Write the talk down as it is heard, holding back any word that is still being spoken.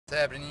What's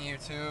happening,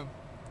 YouTube?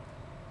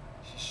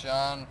 This is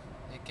Sean,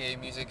 aka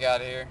Music Out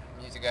here,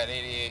 Music Out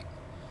 88.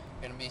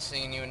 Gonna be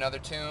singing you another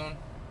tune.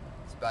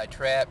 It's by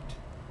Trapt.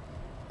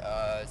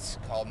 It's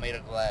called Made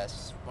of Glass.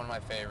 It's one of my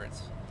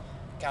favorites.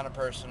 Kind of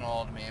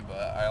personal to me, but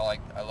I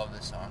love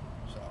this song.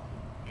 So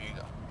here you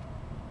go.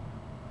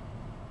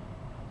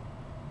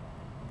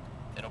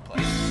 It'll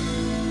play.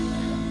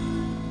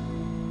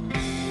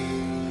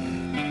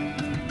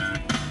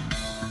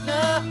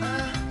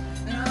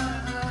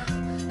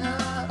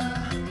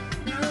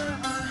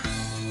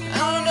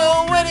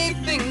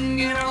 Anything,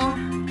 you know,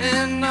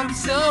 and I'm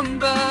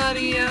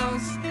somebody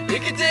else.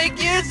 It could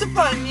take years to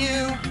find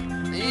you.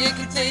 It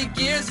could take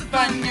years to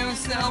find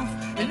yourself.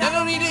 And I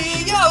don't need to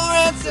hear your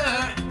answer.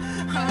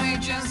 I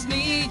just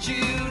need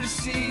you to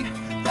see.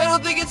 I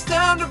don't think it's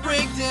time to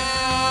break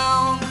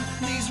down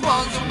these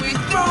walls that we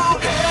throw.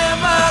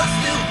 Am I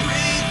still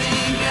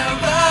breathing?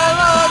 Have I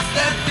lost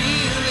that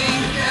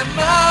feeling? Am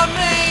I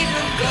made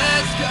of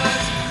glass?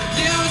 'Cause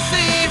you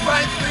see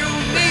right through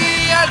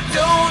me. I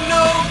don't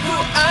know who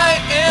I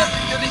am.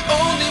 You're the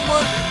only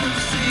one who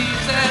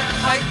sees that.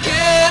 I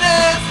can't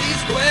ask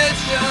these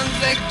questions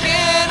that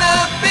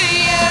cannot be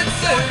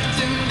answered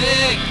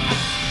today.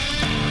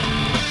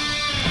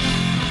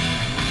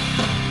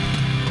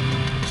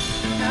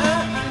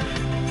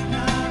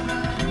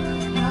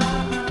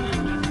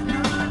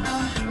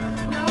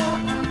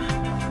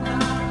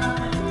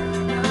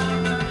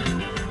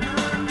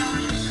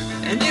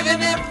 And even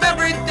if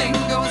everything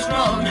goes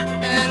wrong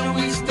and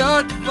we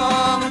start to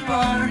fall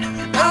apart, I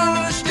don't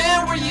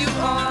understand where you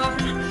are.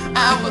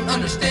 I will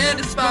understand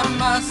it's by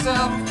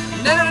myself.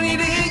 And I don't need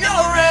to hear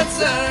your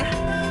answer.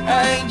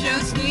 I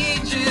just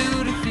need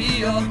you to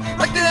feel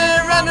like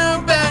there are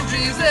no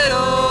boundaries at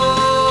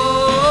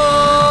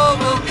all.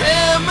 Well,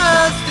 am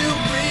I still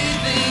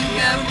breathing?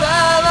 Have I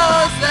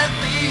lost that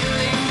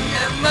feeling?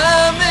 Am I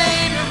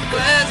made of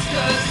glass?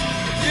 'Cause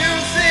you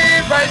see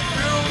right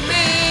through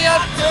me. I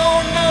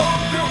don't know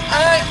who I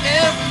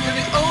am. You're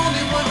the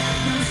only one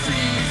who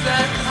sees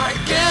that. I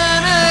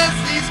can't ask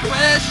these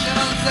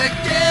questions that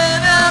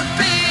cannot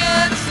be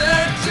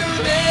answered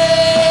today.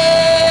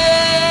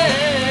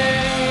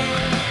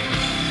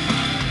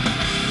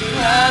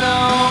 I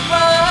don't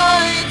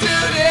mind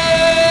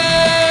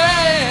today.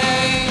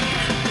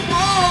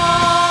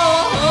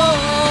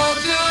 Oh,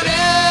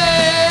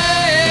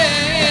 today.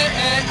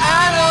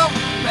 I don't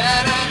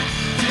matter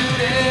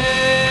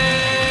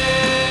today.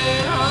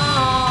 Oh.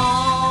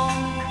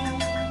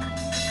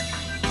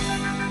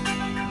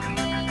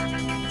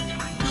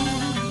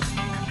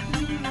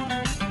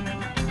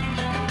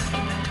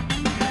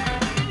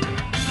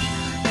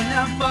 And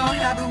how far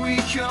have we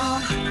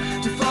come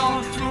to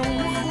follow through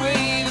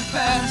away the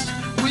past?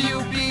 Will you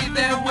be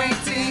there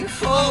waiting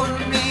for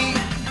me?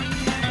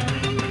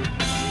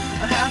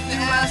 I have to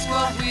ask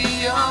what we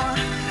are.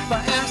 If I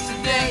ask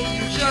today,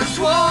 you just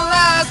won't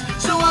last.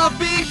 So I'll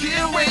be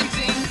here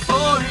waiting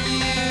for you.